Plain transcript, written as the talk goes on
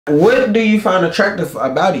What do you find attractive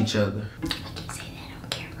about each other? I can't say that on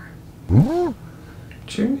camera. What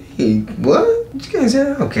you mean? What? You can't say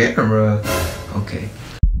that on camera. Okay.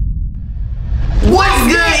 What's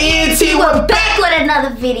good, ENT? We're back with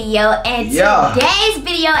another video, and today's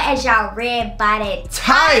video, as y'all read by the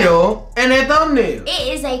title and that thumbnail, it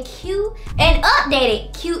is a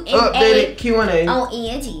updated Q&A on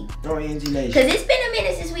ENT. On ENT Nation. Because it's been a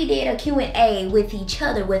minute since we did a Q&A with each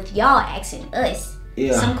other, with y'all asking us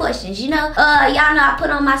some questions. You know, y'all know I put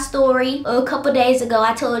on my story a couple days ago.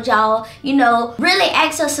 I told y'all, you know, really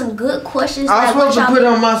ask us some good questions. I was supposed to put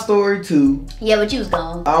on my story too. Yeah, but you was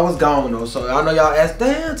gone. I was gone though, so I know y'all asked,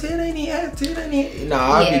 damn, Ted ain't here. Nah,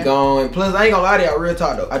 I'll be gone. Plus, I ain't gonna lie to y'all, real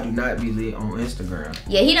talk though, I do not be lit on Instagram.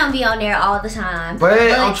 Yeah, he don't be on there all the time.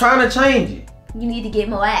 But I'm trying to change it. You need to get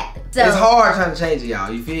more active. So, it's hard trying to change it, y'all.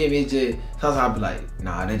 You feel me? It's just sometimes I'll be like,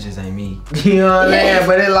 nah, that just ain't me. You know what I'm saying?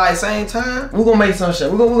 But at like same time, we're gonna make some shit.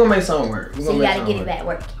 We're gonna make something work. So you gotta get it back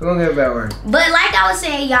working. We're gonna get it back working. But like I was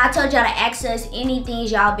saying, y'all, I told y'all to ask us any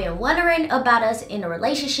things y'all been wondering about us in a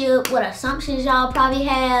relationship, what assumptions y'all probably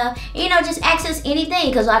have. You know, just ask us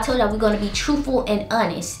anything, because I told y'all we're gonna be truthful and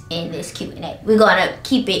honest in this Q&A. We're gonna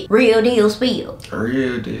keep it real deal spill.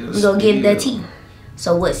 Real deal. We're gonna give the tea.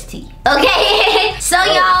 So what's tea? Okay, so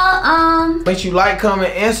y'all, make sure you like,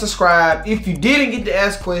 comment, and subscribe. If you didn't get to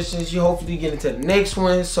ask questions, you hopefully get into the next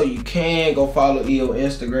one, so you can go follow E on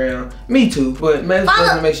Instagram. Me too, but make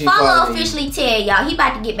sure you follow officially Ted, y'all. He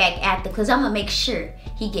about to get back active, because I'm gonna make sure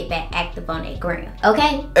he get back active on that gram,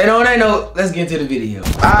 okay? And on that note, let's get into the video.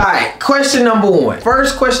 Alright, question number 1.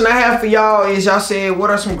 First question I have for y'all is, y'all said, what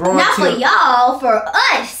are some growing tips? Not for y'all, for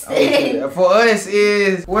us. Okay. For us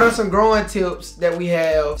is, what are some growing tips that we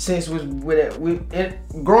have since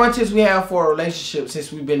growing tips we have for a relationship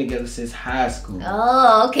since we've been together since high school?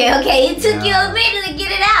 Oh, okay. It took you a minute to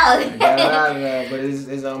get it out. I got it out there, but it's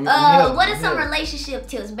what are some relationship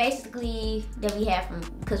tips basically that we have from,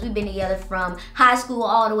 because we've been together from high school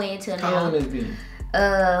all the way until now? How long has it been?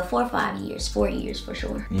 4 or 5 years. 4 years for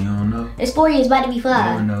sure. You don't know? It's 4 years, about to be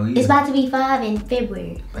 5. You don't know either. It's about to be 5 in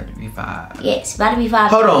February. About to be 5. Yes, about to be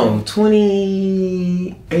 5. Hold on,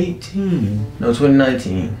 2018. No,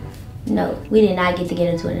 2019. No, we did not get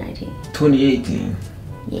together in 2019. 2018.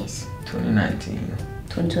 Yes. 2019.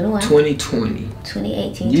 2021. 2020.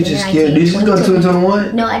 2018. You just skipped. Did you just go to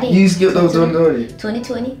 2021? No, I didn't. You skipped over 2020.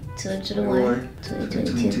 2020, 2021,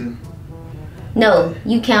 2022. No,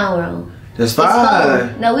 you count wrong. That's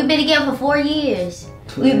 5. No, we've been together for 4 years.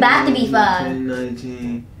 We're about to be 5.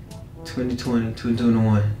 2019, 2020,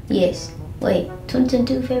 2021. Yes. Wait,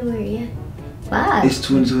 2022 February, yeah. 5. It's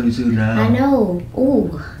 2022 now. I know.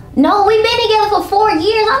 Ooh. No, we've been together for 4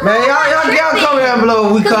 years. Man, y'all comment down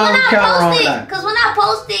below. We count wrong. Because when I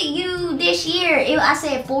posted you this year, I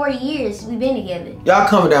said 4 years we've been together. Y'all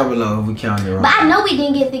comment down below if we count it wrong. But I know we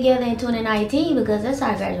didn't get together in 2019 because that's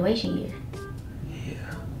our graduation year.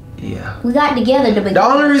 Yeah. We got together to begin. The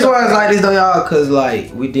only reason why it's like this though, y'all, cause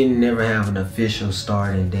like we didn't never have an official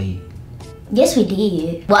starting date. Yes, we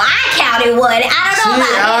did. Well, I counted one. I don't know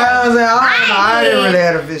about I didn't really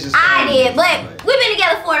have an official starting I did, but we've been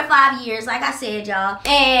together 4 to 5 years, like I said, y'all.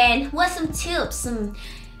 And what's some tips?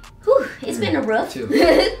 It's been a rough. Tips. It's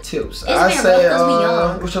been rough because we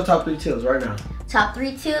young. What's your top 3 tips right now? Top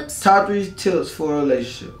 3 tips? Top 3 tips for a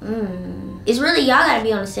relationship. It's really, y'all gotta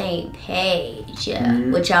be on the same page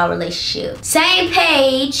with y'all relationship. Same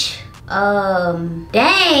page. Dang,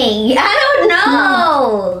 I don't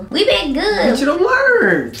know. We've been good. What you done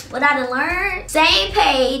learned? What I done learned? Same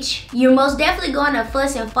page. You're most definitely going to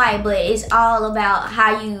fuss and fight, but it's all about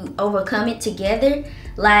how you overcome it together.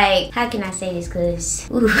 Like, how can I say this? Cause,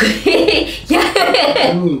 you talk.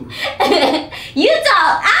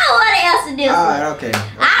 I don't want to answer this one. Alright, okay.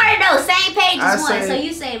 I already know. Same page is one, so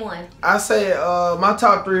you say one. I say my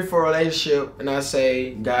top 3 for a relationship, and I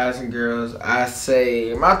say guys and girls. I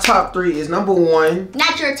say my top 3 is number 1.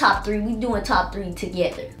 Not your top 3. We doing top 3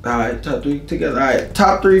 together. Alright, top 3 together. Alright,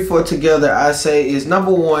 top 3 for together. I say is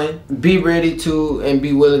number 1. Be ready to and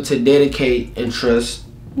be willing to dedicate and trust.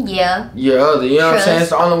 Yeah. Your other, you know what I'm saying?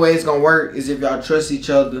 It's the only way it's gonna work is if y'all trust each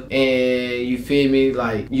other and you feel me,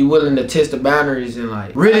 like you willing to test the boundaries and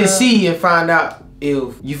like really see and find out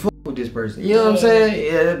if you fuck with this person. You know what I'm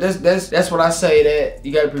saying? Yeah, that's what I say, that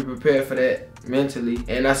you gotta be prepared for that mentally.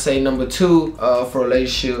 And I say number 2 for a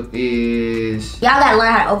relationship is y'all gotta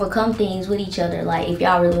learn how to overcome things with each other, like if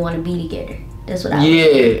y'all really want to be together. That's what I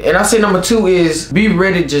and I say number 2 is be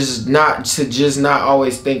ready just not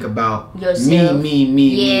always think about yourself.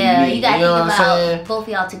 me. Yeah, you gotta think about both of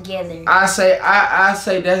y'all together. I say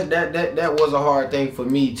that was a hard thing for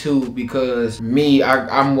me too, because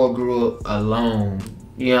I more grew up alone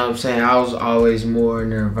You know what I'm saying? I was always more in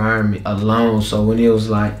the environment alone. So when it was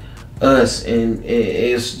like us and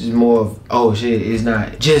it's just more of, oh shit, it's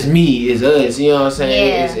not just me, it's us. You know what I'm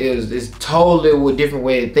saying? Yeah. It's totally a different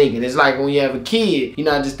way of thinking. It's like when you have a kid,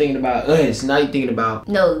 you're not just thinking about us. Now you're thinking about,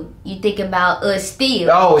 no, you thinking about us still.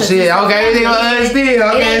 Oh shit, okay, you thinking about us still.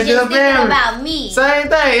 Okay, it's still thinking about me. Same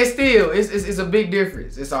thing. It's still it's a big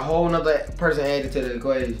difference. It's a whole nother person added to the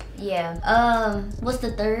equation. Yeah. What's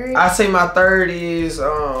the third? I say my third is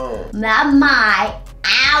our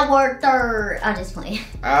third. I'm just playing.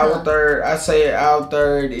 Our third. I say our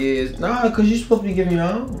third is cause you're supposed to be giving your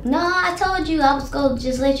own. No, I told you I was gonna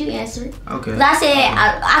just let you answer it. Okay. Cause I said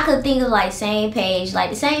I could think of like same page, like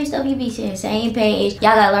the same stuff you be saying, same page.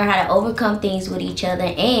 Y'all gotta learn how to overcome things with each other,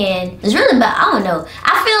 and it's really about, I don't know.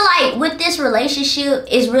 I feel like with this relationship,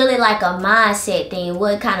 it's really like a mindset thing.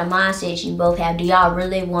 What kind of mindset you both have? Do y'all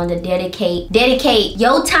really want to dedicate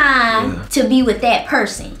your time to be with that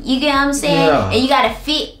person? You get what I'm saying? Yeah. And you gotta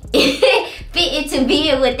fit into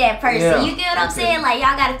being with that person. Yeah. You get what I'm saying? Like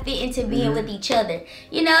y'all gotta fit into being with each other.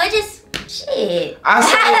 You know, it just shit.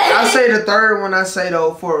 I say the third one I say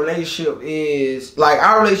though for a relationship is like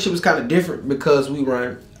our relationship is kind of different because we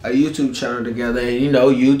run a YouTube channel together, and you know,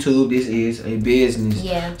 YouTube, this is a business.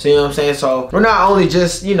 Yeah. So you know what I'm saying? So we're not only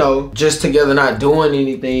just, you know, just together not doing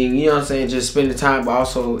anything, you know what I'm saying, just spending time, but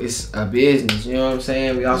also it's a business, you know what I'm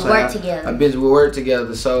saying? We also work together. A business, we work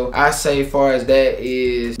together. So I say as far as that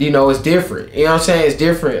is, you know, it's different. You know what I'm saying? It's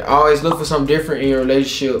different. Always look for something different in your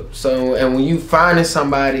relationship. So, and when you finding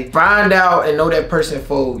somebody, find out and know that person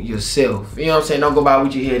for yourself. You know what I'm saying? Don't go by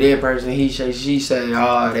what you hear that person, he say, she say,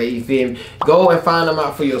 oh, that, you feel me? Go and find them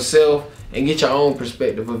out for yourself and get your own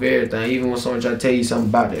perspective of everything, even when someone try to tell you something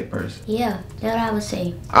about that person. Yeah, that's what I would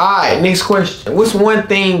say. Alright, next question. What's one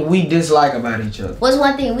thing we dislike about each other? What's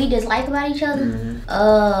one thing we dislike about each other?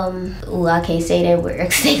 Ooh, I can't say that word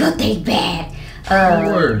because they gonna think bad.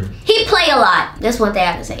 He play a lot. That's one thing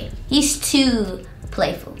I can say. He's too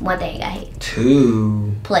playful. One thing I hate.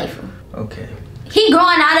 Too playful. Okay. He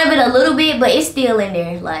growing out of it a little bit, but it's still in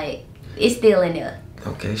there. Like, it's still in there.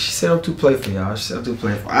 Okay, she said I'm too playful, y'all. She said I'm too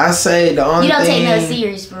playful. I say the only thing... You don't take nothing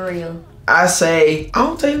serious for real. I say, I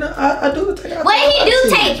don't take no... I do take...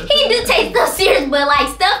 He do take stuff serious, but like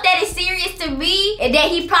stuff that is serious to me and that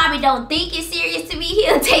he probably don't think is serious to me,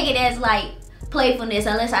 he'll take it as like playfulness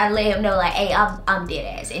unless I let him know like, hey, I'm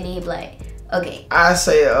dead ass. And he'd be like, okay. I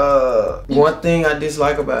say one thing I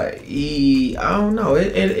dislike about E, I don't know.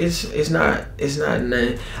 It's not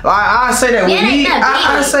nothing. Like I say that with me.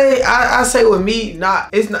 I say with me,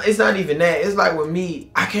 it's not even that. It's like with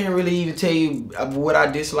me, I can't really even tell you what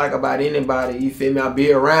I dislike about anybody. You feel me? I'll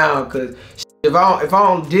be around because if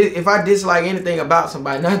I dislike anything about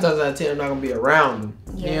somebody, 9 times out of 10 I'm not gonna be around them.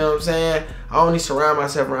 Yeah. You know what I'm saying? I only surround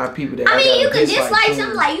myself around people that you could dislike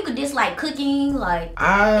something, like you could dislike cooking, like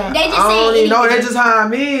I don't even know. That's just how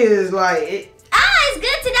I'm is. Like it's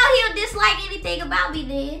good to know he'll dislike anything about me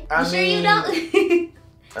then. Sure you don't?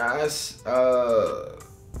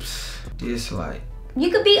 Dislike. You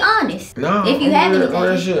could be honest. No, if you have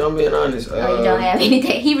anything. I'm being honest. Oh, you don't have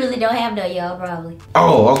anything. He really don't have none, y'all, probably.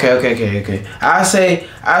 Oh, okay. I say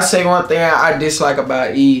one thing I dislike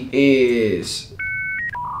about E is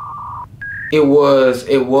I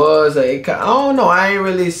don't know, I ain't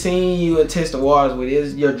really seen you test the waters with it.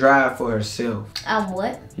 It's your drive for herself.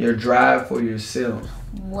 What? Your drive for yourself.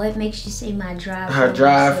 What makes you say my drive? Her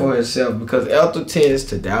drive for herself, because Ethel tends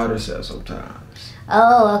to doubt herself sometimes.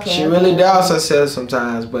 Oh, okay. She really doubts herself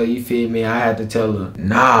sometimes, but you feel me? I had to tell her,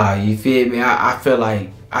 nah, you feel me? I feel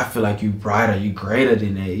like you brighter, you greater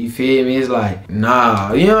than that. You feel me? It's like,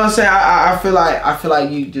 nah. You know what I'm saying? I feel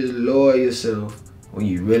like you just lower yourself when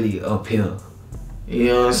you really up here. You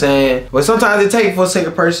know what I'm saying? But sometimes it takes for a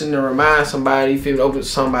second person to remind somebody, you feel me, open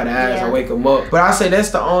somebody's eyes and wake them up. But I say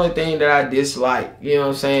that's the only thing that I dislike. You know what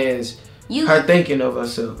I'm saying? Is her thinking of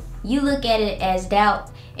herself. You look at it as doubt,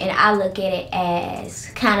 and I look at it as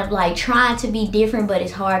kind of like trying to be different, but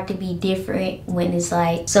it's hard to be different when it's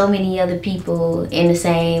like so many other people in the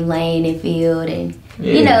same lane and field, and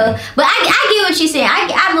you know. But I get what you're saying.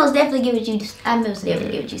 I most definitely get what you're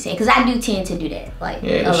saying, because I do tend to do that, like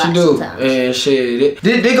a lot sometimes. And shit,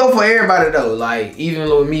 they go for everybody though. Like even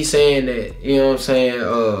with me saying that, you know what I'm saying.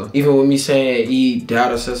 Even with me saying E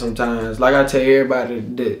doubt herself sometimes. Like I tell everybody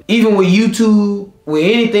that even with YouTube. With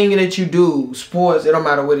anything that you do, sports, it don't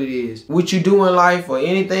matter what it is. What you do in life or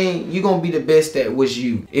anything, you're going to be the best at what's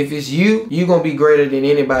you. If it's you, you're going to be greater than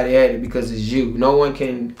anybody at it because it's you. No one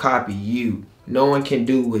can copy you. No one can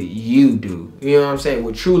do what you do. You know what I'm saying?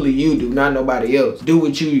 What truly you do, not nobody else. Do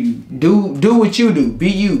what you do. Do what you do.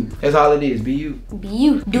 Be you. That's all it is. Be you. Be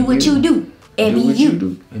you. Do what you do. and do be what you.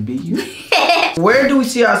 do and be you. Where do we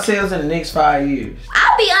see ourselves in the next 5 years?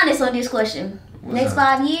 I'll be honest on this question. What's next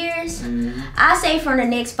up? 5 years, I say from the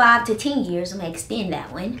next 5 to 10 years. I'm gonna extend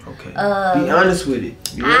that one. Okay. Be honest with it.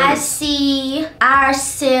 I see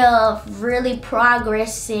ourselves really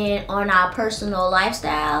progressing on our personal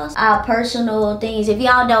lifestyles, our personal things. If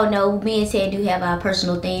y'all don't know, me and Ted do have our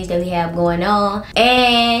personal things that we have going on.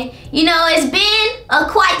 And, you know, it's been a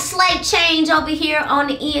quite slight change over here on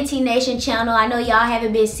the ENT Nation channel. I know y'all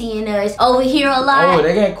haven't been seeing us over here a lot. Oh,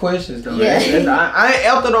 they got questions though. Yeah.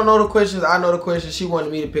 Ethel don't know the questions. I know the questions. She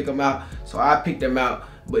wanted me to pick them out, so I picked them out.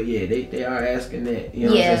 But yeah, they are asking that. You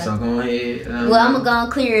know what I'm saying? So go ahead. Well, I'm gonna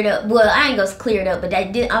clear it up. Well, I ain't gonna clear it up, but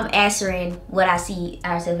I'm answering what I see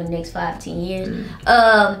ourselves in the next 5-10 years.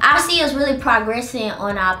 I see us really progressing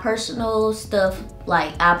on our personal stuff,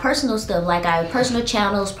 like our personal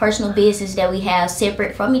channels, personal business that we have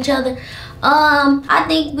separate from each other. I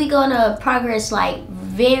think we're gonna progress like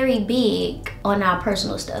very big on our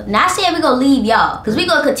personal stuff. Not saying we're gonna leave y'all, because we're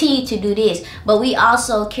gonna continue to do this, but we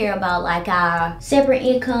also care about like our separate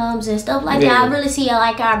incomes and stuff like that. I really see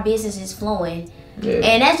like our business is flowing.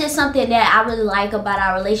 And that's just something that I really like about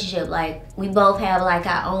our relationship. Like, we both have like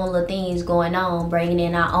our own little things going on, bringing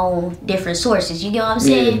in our own different sources. You get what I'm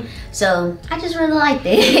saying? So I just really like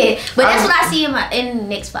that. But that's what I see in the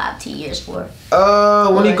next 5-10 years for.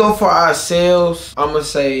 When we go for ourselves, I'm gonna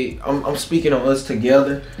say I'm speaking on us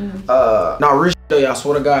together. Now real shit though, y'all,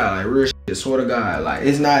 swear to God, like real shit, swear to God, like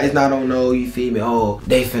it's not on no, you feel me? Oh,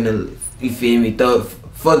 they finna, you feel me?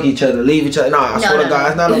 Fuck each other, leave each other. Nah, I swear to God,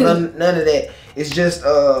 it's not on none of that. It's just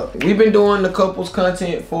we've been doing the couples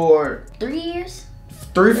content for 3 years.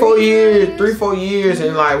 3-4 years,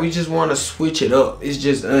 and like we just want to switch it up. It's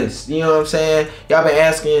just us, you know what I'm saying? Y'all been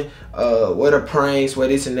asking what are pranks, what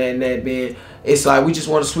this and that been. It's like we just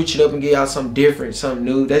want to switch it up and get y'all something different, something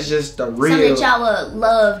new. That's just the real. Something that y'all would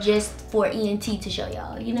love just for ENT to show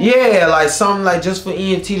y'all, you know? Yeah, like something like just for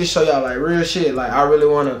ENT to show y'all, like real shit. Like I really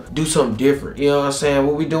want to do something different. You know what I'm saying?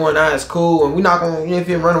 What we doing now is cool, and we not gonna, you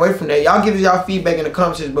know, run away from that. Y'all give us y'all feedback in the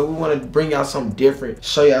comments, but we want to bring y'all something different,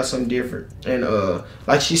 show y'all something different. And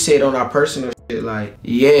like she said on our personal shit, like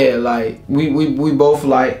yeah, like we both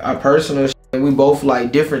like our personal shit. And we both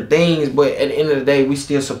like different things, but at the end of the day, we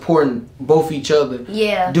still supporting both each other.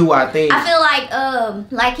 Yeah. Do our thing. I feel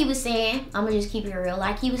like he was saying, I'm gonna just keep it real.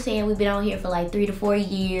 Like he was saying, we've been on here for like 3 to 4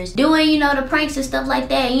 years doing, you know, the pranks and stuff like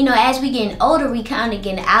that. You know, as we getting older, we kind of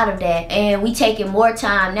getting out of that, and we taking more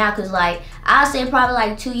time now, cause like I'll say probably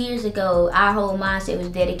like 2 years ago, our whole mindset was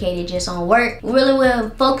dedicated just on work. We really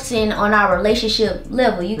weren't focusing on our relationship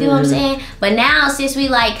level. You get what I'm saying? But now, since we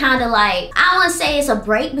like kind of like, I wouldn't say it's a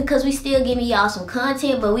break because we still giving y'all some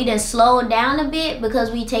content, but we done slowed down a bit because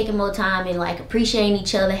we taking more time and like appreciating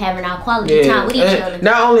each other, having our quality time with each other.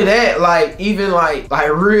 Not only that, like even like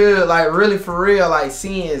really for real, like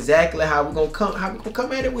seeing exactly how we gonna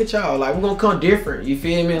come at it with y'all. Like we're gonna come different. You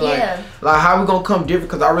feel me? Like how we gonna come different?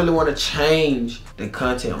 Because I really want to change the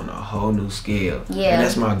content on a whole new scale. Yeah, and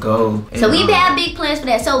that's my goal. So we have big plans for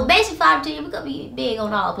that. So basically 5 to 10, we're gonna be big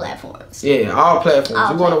on all platforms. Yeah, all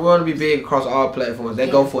platforms. We want to be big across all platforms. They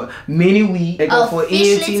go for Mini Week. They go for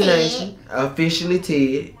ENT Nation, officially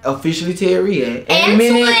Ted React, and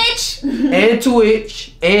Twitch, and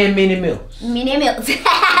Twitch, and Mini Mills. Mini Mills. Yeah,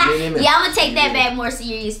 I'm gonna take that back more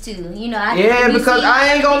serious too. You know, because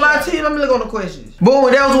I ain't gonna lie to you. Let me look on the questions.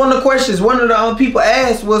 Boom, that was one of the questions. One of the people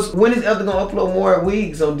asked was, when is Ethel gonna upload more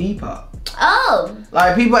wigs on Depop? Oh.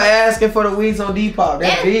 Like people asking for the wigs on Depop.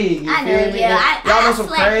 That's big. You feel me? Yeah. Y'all know some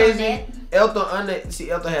crazy. Ethel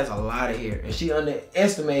has a lot of hair, and she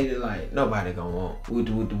underestimated like nobody gonna want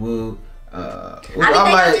wood. I mean,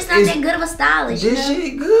 I'm just not that good of a stylist. This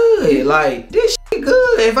shit good. Like this shit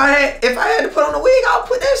good. If I had to put on a wig, I'll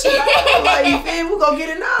put that shit on. Like you feel me? We gonna get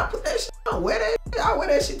it now. I'll put that shit on. Wear that shit. I'll wear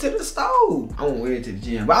that shit to the stove. I won't wear it to the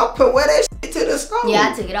gym, but I'll wear that shit to the stove.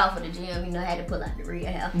 Yeah, I took it off for the gym. You know, I had to pull out the real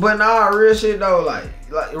hair. But nah, real shit though.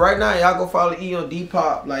 Like right now, y'all go follow E on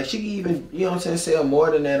Depop. Like she can even, you know what I'm saying, sell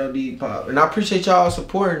more than that on Depop. And I appreciate y'all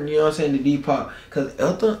supporting, you know what I'm saying, the Depop. Cause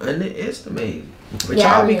Ethel underestimated. But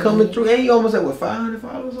y'all be coming through, and you almost at what, 500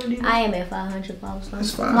 followers on Depop? I am at 500 followers.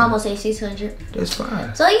 That's fine. I'm almost at 600. That's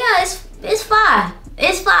fine. So yeah, it's fine.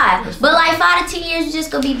 It's fine. But like 5 to 10 years, we're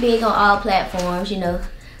just gonna be big on all platforms, you know.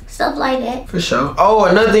 stuff like that. For sure. Oh,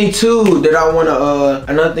 another thing too that I wanna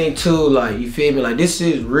like, you feel me, like this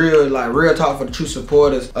is real, like real talk for the true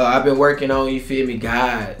supporters. I've been working on, you feel me,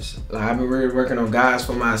 guides. Like I've been really working on guides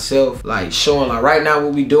for myself, like showing like right now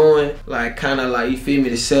what we doing, like kind of like, you feel me,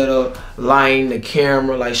 the setup, lighting, the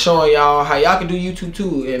camera, like showing y'all how y'all can do YouTube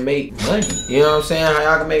too and make money. You know what I'm saying? How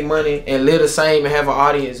y'all can make money and live the same and have an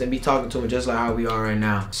audience and be talking to them just like how we are right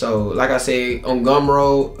now. So like I said, on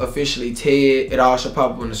Gumroad, officially Ted, it all should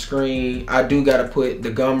pop up on the screen. I do gotta put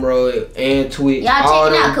the Gumroad and Twitch, y'all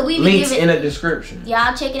check it out, cause we be links giving, in the description.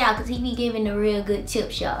 Y'all check it out, cause he be giving the real good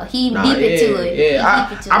tips, y'all. He deep into it. Yeah,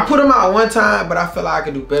 I put them out one time, but I feel like I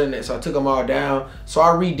could do better than that, so I took them all down. So I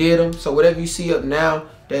redid them. So whatever you see up now,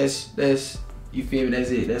 that's you feel me, that's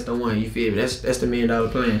it. That's the one, you feel me. That's the $1 million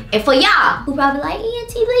plan. And for y'all who probably like,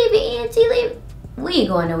 ENT leave it, we ain't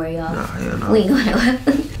going nowhere, y'all. Nah, hell no. We ain't going nowhere.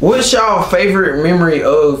 What's y'all favorite memory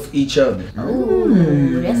of each other?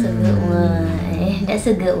 Ooh, that's a good one. That's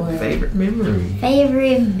a good one. Favorite memory.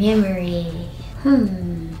 Favorite memory.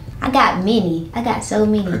 I got many. I got so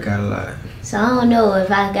many. I got a lot. So I don't know if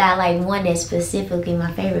I got like one that's specifically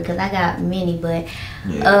my favorite, because I got many, but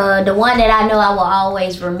the one that I know I will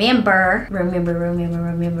always remember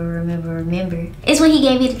is when he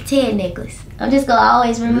gave me the Ted necklace. I'm just gonna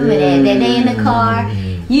always remember that day in the car.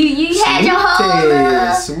 You had your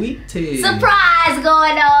whole sweet Ted surprise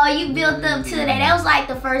going on. You built up to that. That was like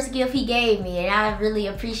the first gift he gave me, and I really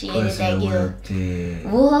appreciated that gift.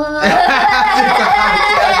 What?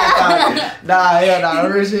 Nah,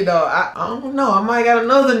 real shit though. I don't know. I might got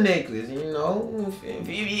another necklace, you know.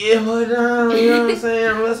 You know what I'm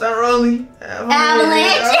saying? What's that, Rolly?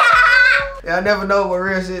 Avalanche. Yeah, I never know what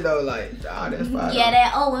real shit though. Like, that's fine. Yeah,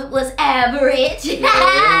 that Owen was average. Well,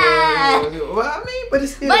 I mean, but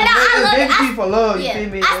it's still. But no, I love it. People love you. Feel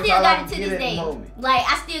me? I still got it to this day. Like,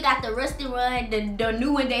 I still got the rusty one, the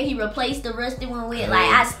new one that he replaced the rusty one with. Like,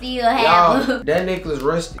 I still have that necklace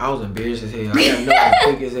rusty. I was embarrassed as hell. I got another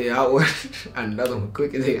one quick as hell. I wore another one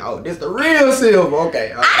quick as hell. Oh, this the real silver.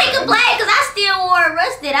 Okay. I didn't complain because I still wore it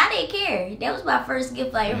rusted. I didn't care. That was my first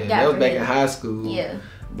gift I ever got. That was back in high school. Yeah.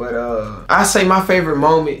 But I say my favorite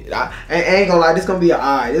moment, I ain't gonna lie, this gonna be an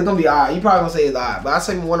eye. This gonna be an eye. You probably gonna say it's eye. But I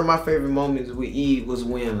say one of my favorite moments with Eve was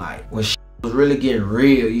when shit was really getting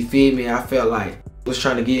real. You feel me? I felt like was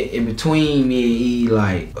trying to get in between me and Eve,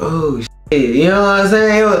 like, oh shit. You know what I'm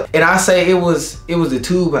saying? And I say it was the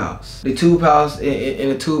tube house. The tube house, in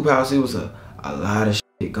the tube house, it was a lot of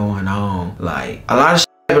shit going on. Like, a lot of shit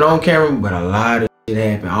happened on camera, but a lot of it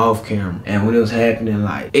happened off camera. And when it was happening,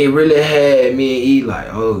 like, it really had me and E like,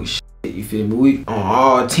 oh shit, you feel me? We on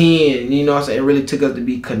all 10, you know what I'm saying? It really took us to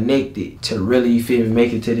be connected to really, you feel me,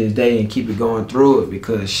 make it to this day and keep it going through it,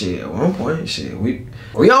 because shit, at one point, shit, we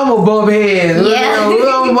almost bump heads. Yeah. We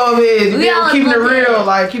almost bump heads. We almost keeping it real, heads.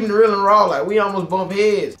 like keeping it real and raw, like we almost bump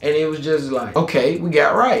heads. And it was just like, okay, we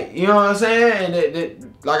got right. You know what I'm saying? And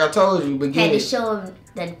that like I told you, beginning. Had to show him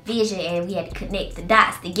the vision, and we had to connect the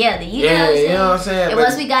dots together. You know what I'm saying? And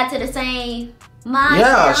once we got to the same mindset,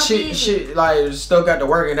 yeah, shit, like still got to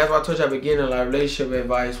work, and that's why I told you at the beginning, like relationship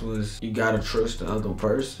advice was you gotta trust the other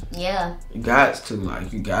person. Yeah. You got to,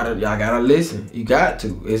 like, y'all gotta listen. You got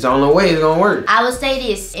to. It's the only way it's gonna work. I would say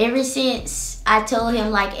this, ever since I told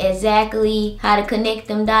him like exactly how to connect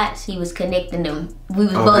them dots, he was connecting them. We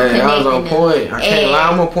was both connecting them. I was on point. I can't lie,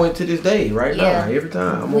 I'm on point to this day, right now, every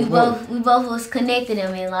time. I'm on point. We both was connecting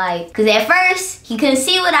them, and like, cause at first he couldn't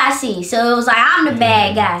see what I see, so it was like I'm the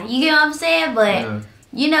bad guy. You get what I'm saying? But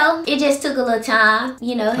you know, it just took a little time.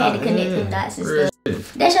 You know, had to connect them dots and stuff.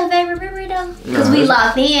 That's your favorite memory though? Cause we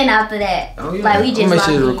locked in after that. Oh yeah. Like we just locked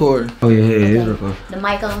in. Recording. Oh yeah, it's recording. The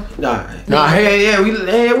mic on? Nah,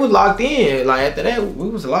 we was locked in. Like after that, we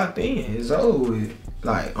was locked in. It's over with.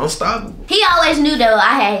 Like unstoppable. He always knew though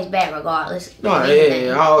I had his back regardless. No, I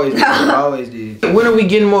always did. When are we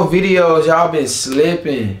getting more videos? Y'all been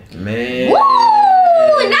slipping, man. Woo!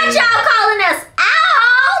 Not y'all calling us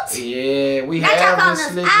out. Yeah, we have been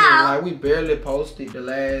slipping. Like we barely posted the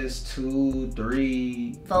last 2,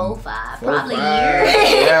 3, 4, 5, probably a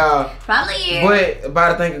year. Yeah, probably a year. But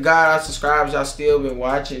by the thank of God, our subscribers, y'all still been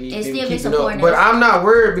watching and still been supporting us. But I'm not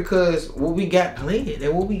worried, because what we got planned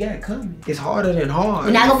and what we got coming is harder than hard.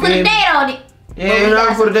 We're not gonna put a date on it. Yeah, we're not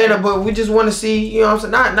gonna put a date on, but we just want to see, you know what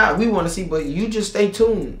I'm saying? Not we want to see, but you just stay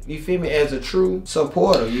tuned. You feel me? As a true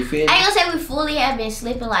supporter, you feel me? I ain't gonna say we fully have been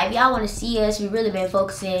slipping. Like, if y'all want to see us, we really been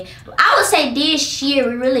focusing. I would say this year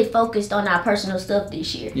we really focused on our personal stuff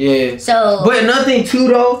this year. Yeah. So. But nothing too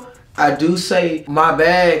though. I do say my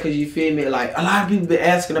bad, cause you feel me. Like a lot of people been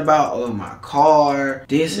asking about my car,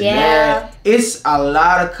 this and that. It's a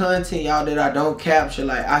lot of content, y'all, that I don't capture.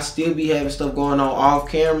 Like I still be having stuff going on off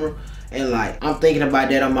camera. And like, I'm thinking about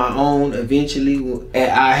that on my own eventually.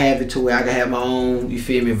 And I have it to where I can have my own, you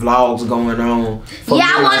feel me, vlogs going on.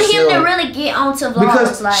 Yeah, I want him to really get onto vlogs.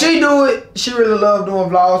 Because like, she do it. She really love doing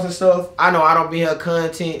vlogs and stuff. I know I don't be her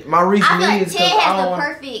content. My reason is Ted has the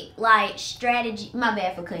perfect like strategy. My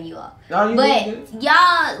bad for cutting you off. No, but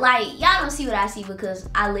y'all don't see what I see because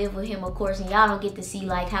I live with him, of course, and y'all don't get to see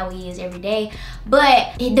like how he is every day.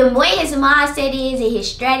 But the way his mindset is and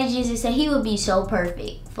his strategies is that he would be so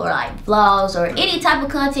perfect for like vlogs or any type of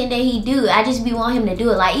content that he do. I just be wanting him to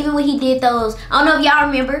do it. Like even when he did those, I don't know if y'all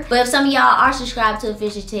remember, but if some of y'all are subscribed to the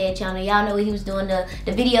Fisher Ted channel, y'all know he was doing the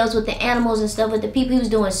videos with the animals and stuff with the people. He was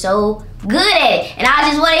doing so good at it, and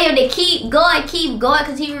I just wanted him to keep going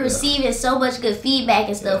because he was receiving so much good feedback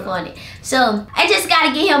and stuff on it. So I just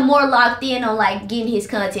gotta get him more locked in on like getting his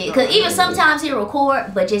content, because even sometimes he'll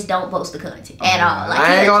record but just don't post the content at all. Like,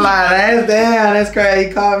 I ain't gonna lie, that's crazy.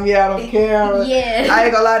 He called me out on camera. Yeah, I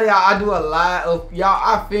ain't gonna lie to y'all, I do a lot of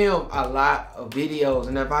I film a lot of videos,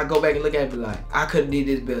 and if I go back and look at it, be like, I could've did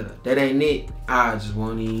this better. That ain't it. I just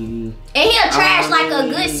want to. And he'll trash like a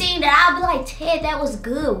good scene that I'll be like, Ted, that was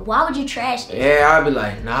good. Why would you trash it? Yeah, I'll be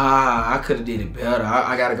like, nah, I could have did it better.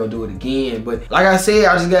 I gotta go do it again. But like I said,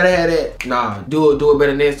 I just gotta have that. Nah, do it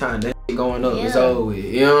better next time. That going up, it's over with.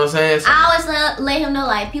 You know what I'm saying? So, I always let him know,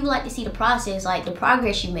 like, people like to see the process, like the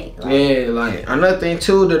progress you make. Like, yeah, like another thing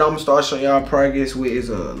too that I'm gonna start showing y'all progress with is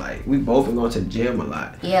like we both been going to the gym a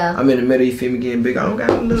lot. Yeah. I'm in the middle, you feel me, getting big. I don't got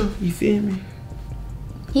a little, you feel me?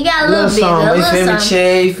 He got a little bit,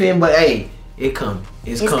 you feel me? But hey, it coming.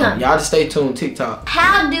 It's coming. Y'all just stay tuned. TikTok.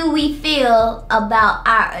 How do we feel about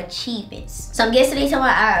our achievements? So I'm guessing they talking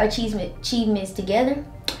about our achievements together.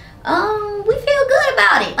 We feel good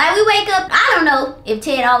about it. Like we wake up, I don't know if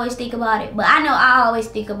Ted always think about it, but I know I always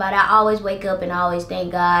think about it. I always wake up and I always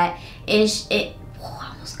thank God. And I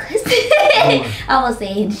almost cussed. I almost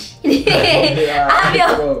saying shit.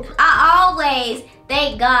 I always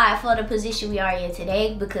thank God for the position we are in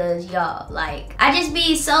today, because y'all, like, I just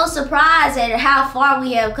be so surprised at how far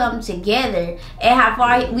we have come together and how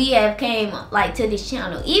far we have came like to this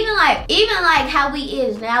channel. Even like how we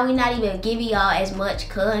is now, we not even giving y'all as much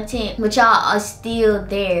content, but y'all are still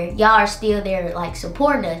there. Y'all are still there like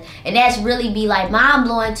supporting us, and that's really be like mind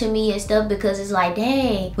blowing to me and stuff, because it's like,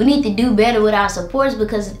 dang, we need to do better with our supporters,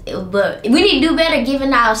 but we need to do better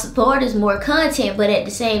giving our supporters more content, but at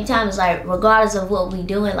the same time it's like regardless of what we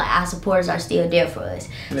doing, like our supporters are still there for us.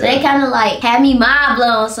 So they kind of like have me mind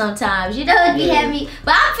blown sometimes, you know. Have me,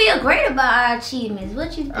 but I feel great about our achievements.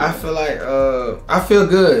 What you think? I feel like I feel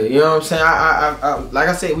good, you know what I'm saying? I like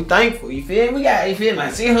I said, we thankful, you feel me? We got, you feel me,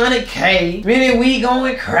 like 600K, really we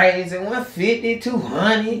going crazy, 150,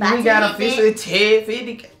 200, we got officially 10,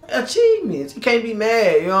 50K achievements. You can't be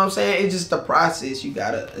mad, you know what I'm saying? It's just the process you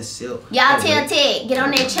gotta accept. Y'all tell Ted, get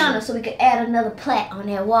on that channel so we can add another plaque on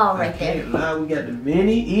that wall right there. Lie, we got the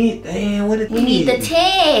mini, damn, what it We need the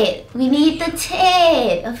Ted. We need the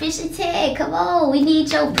Ted. Official Ted, come on. We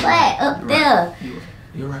need your plaque up there.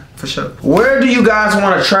 You're right, for sure. Where do you guys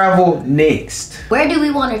want to travel next? Where do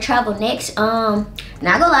we want to travel next?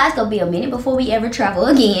 Not gonna lie, it's gonna be a minute before we ever travel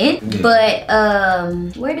again. Yeah.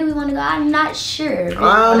 But where do we want to go? I'm not sure.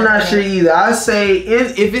 I'm not sure either. I say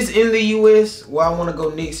if it's in the US, where I want to go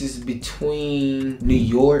next is between New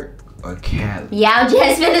York or Cali. Yeah, I was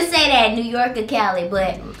just gonna say that, New York or Cali.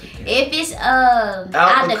 But if it's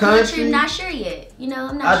out the country, I'm not sure yet. You know,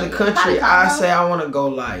 I'm not sure. Out the country, I say I want to go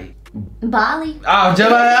like Bali. Oh,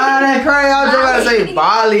 that crazy. I was just about to say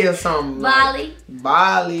Bali or something.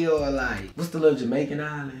 Bali or like, what's the little Jamaican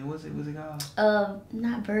island? What's it called?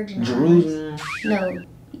 Not Virgin Jerusalem. Islands. No,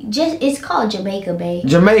 just it's called Jamaica, babe.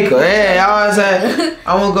 Jamaica, yeah. I was say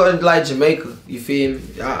I want to go to like Jamaica. You feel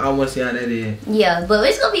me? I want to see how that is. Yeah, but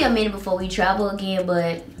it's gonna be a minute before we travel again.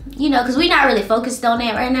 But you know, cause we're not really focused on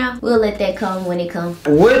that right now. We'll let that come when it comes.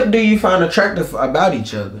 What do you find attractive about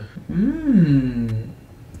each other?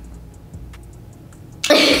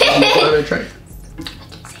 I can't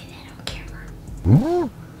say that on camera.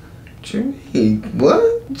 What you mean? What?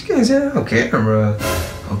 You can't say that on camera.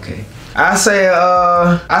 Okay. I say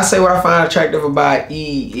what I find attractive about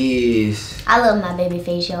E is I love my baby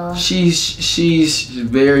face, y'all. She's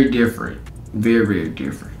very different. Very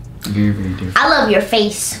different. Very different. I love your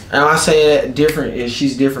face. And I say that different is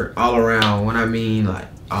she's different all around. When I mean like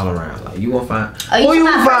all around, like you won't find. Who you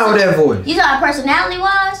won't find with that voice? You talking personality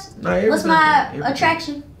wise? No, what's my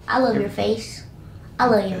attraction? I love your face. I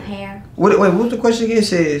love your hair. Wait, what's the question again? It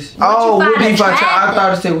says, what do you find attractive? I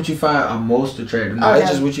thought it said what you find most attractive. No, it's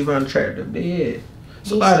just what you find attractive. Yeah. It's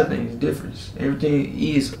a lot of things, difference. Everything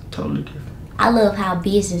is totally different. I love how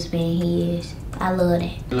businessman he is. I love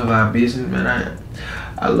that. I love how businessman I am.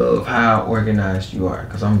 I love how organized you are,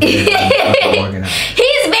 because I'm very organized.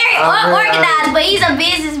 He's very organized, but he's a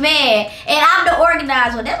businessman, and I'm the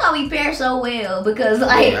organized one. That's why we pair so well, because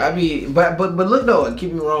like I be, but look though, don't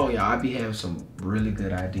get me wrong, y'all. I be having some really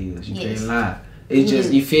good ideas. You can't lie. It's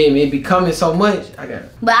just, you feel me? It be coming so much. I got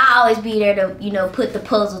it. But I always be there to, you know, put the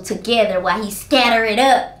puzzle together while he scatter it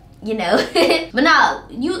up. You know. But no,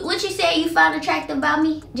 what you say you find attractive about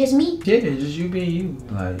me? Just me? Yeah, just you being you.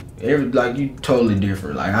 Like you totally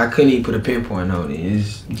different. Like I couldn't even put a pinpoint on it.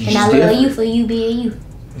 It's and I love different. You for you being you.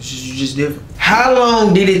 It's just, you just different. How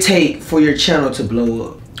long did it take for your channel to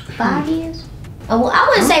blow up? 5 years. Oh, well, I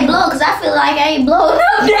wouldn't say blow because I feel like I ain't blowing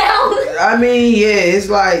up now. I mean, yeah, it's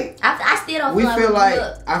like I still don't. We feel like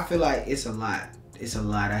I feel like it's a lot. It's a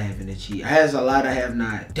lot I haven't achieved. There's a lot I have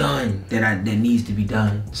not done that needs to be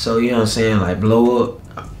done. So you know what I'm saying? Like blow up.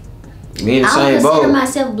 We in the same boat. I consider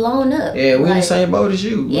myself blown up. Yeah, we in the same boat as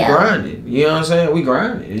you. Yeah. We grinding. You know what I'm saying? We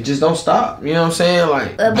grinding. It just don't stop. You know what I'm saying?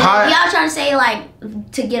 Like but y'all trying to say like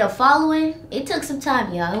to get a following? It took some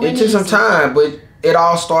time, y'all. It took some time, but it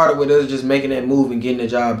all started with us just making that move and getting the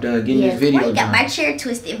job done, getting this video done. You got my chair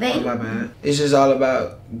twisted, baby. Oh, my bad. It's just all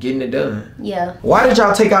about getting it done. Yeah. Why did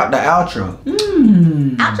y'all take out the outro?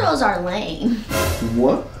 Outros are lame.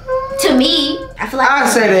 What? To me, I feel like I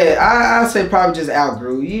say that. I say probably just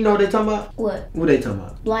outgrew. You know what they talking about? What? What they talking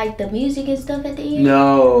about? Like the music and stuff at the end?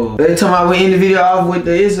 No. They talking about we end the video off with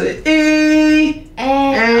the it's a E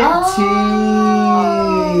and T.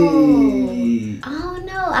 Oh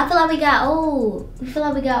no. I feel like we got old. I feel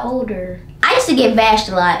like we got older. I used to get bashed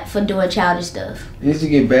a lot for doing childish stuff. You used to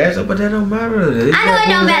get bashed, but that don't matter. I know it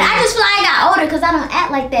don't matter. I just feel like I got older because I don't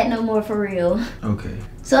act like that no more for real. Okay.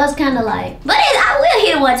 So it's kind of like, but I will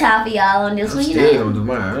hit it one time for y'all on this one. You know. Don't do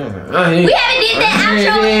mine. We haven't did that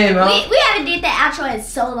outro. We haven't did that outro in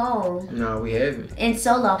so long. No, we haven't. In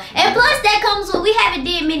so long, and plus that comes with we haven't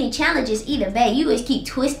did many challenges either. Babe, you always keep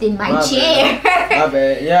twisting my chair. My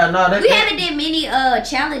bad. Yeah, no, we haven't did many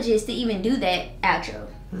challenges to even do that outro.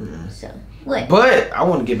 So. What? But I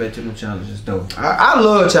want to get back to them challenges though. I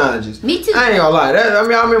love challenges. Me too. I ain't gonna lie. I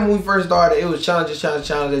remember when we first started, it was challenges,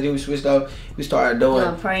 and then we switched up. We started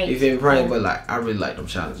doing pranks. You feel me, pranks, but like I really like them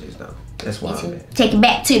challenges though. That's why I'm at. Take it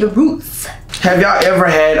back to the roots. Have y'all ever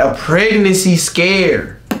had a pregnancy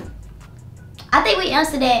scare? I think we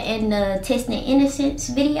answered that in the Testing Innocence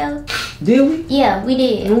video. Did we? Yeah, we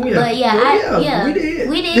did. Oh, yeah. But yeah, we did.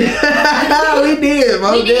 We did. We did.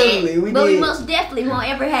 Most definitely. We but did. we most definitely won't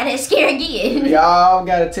ever have that scare again. Y'all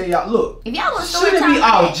gotta tell y'all. Look, if y'all want story shouldn't time, be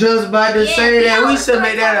out just about to say that. We should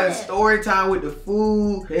make that a that. story time with the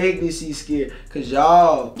food pregnancy scare. Cause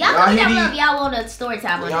y'all hear these, y'all want a story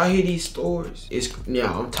time on y'all hear these stories.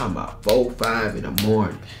 I'm talking about 4, 5 in the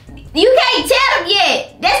morning. You can't tell them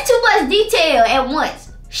yet. That's too much detail at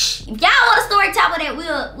once. Shh. If y'all want a story time on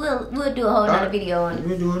that, we'll do a whole nother video on it.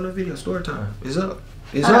 We'll do another video. Story time. It's up.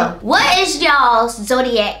 It's up. What is y'all's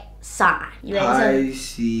zodiac sign? You ready?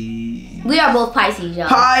 Pisces. We are both Pisces, y'all.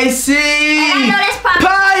 Pisces. And I know that's probably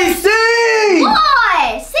Pisces.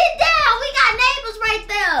 Boy, sit down. We got neighbors right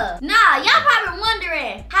there. Nah, y'all probably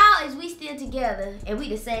wondering how is we still together and we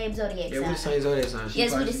the same zodiac sign? Yeah, we the same zodiac sign.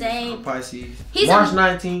 Yes, we the same. I'm Pisces. He's March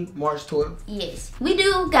 19th, March 12th. Yes, we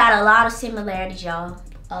do got a lot of similarities, y'all.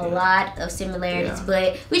 A lot of similarities,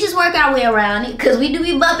 but we just work our way around it because we do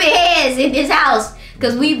be bumping heads in this house.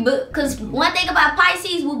 Because one thing about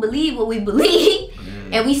Pisces, we believe what we believe,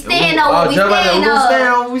 and we stand on what we stand on.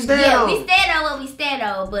 Yeah, we stand on what we stand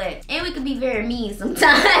on. And we can be very mean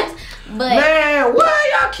sometimes. But man,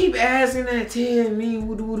 why y'all keep asking that? Tell me,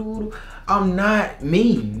 I'm not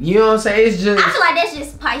mean. You know what I'm saying? It's just. I feel like that's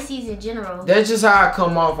just Pisces in general. That's just how I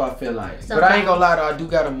come off, I feel like. But I ain't gonna lie though, I do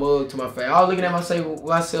got a mug to my face. I was looking at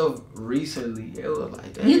myself recently. It was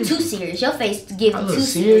like, damn. You too serious. Your face giving too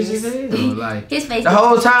serious. Like, his face. The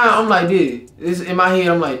whole time I'm like this. In my head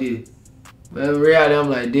I'm like this. But in reality I'm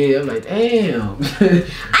like this. I'm like, damn.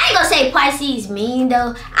 I ain't gonna say Pisces mean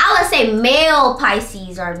though. I would say male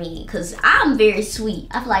Pisces are mean because I'm very sweet.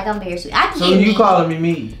 I feel like I'm very sweet. So you calling me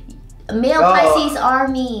mean? Male Pisces are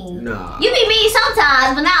mean. Nah. You be mean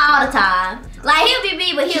sometimes, but not all the time. Like he'll be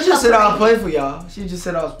mean, but he'll. She just said I'll play for y'all. She just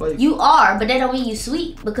said I was playful. You are, but that don't mean you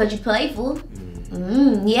sweet because you playful.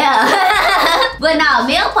 Yeah. But no,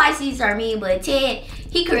 male Pisces are mean, but Ted,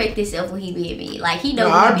 he correct himself when he being me. Like he know.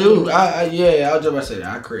 No, I do. I was just about to say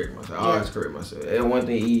that. I correct myself. I always correct myself. And one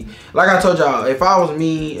thing, like I told y'all, if I was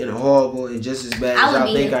mean and horrible and just as bad as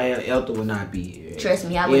y'all think I am, Ethel would not be here. Trust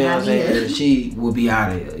me, I would not be here. She would be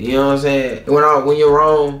out of here. You know what I'm saying? When you're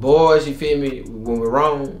wrong, boys, you feel me? When we're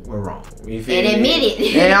wrong, we're wrong. You feel me? And admit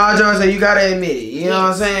it. And I was trying to say, you gotta admit it. You know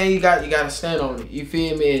what I'm saying? You gotta stand on it. You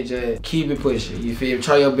feel me? And just keep it pushing. You feel me?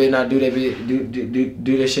 Try your best not do that bit,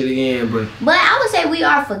 do that shit again. But I would say we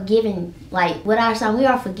are forgiving. Like with our son, we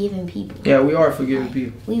are forgiving people. Yeah, we are forgiving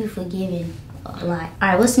people. We were forgiving a lot. All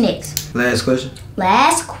right, what's next? Last question.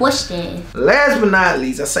 Last question. Last but not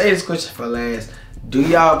least, I say this question for last. Do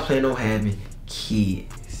y'all plan on having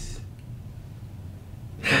kids?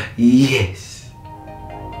 Yes.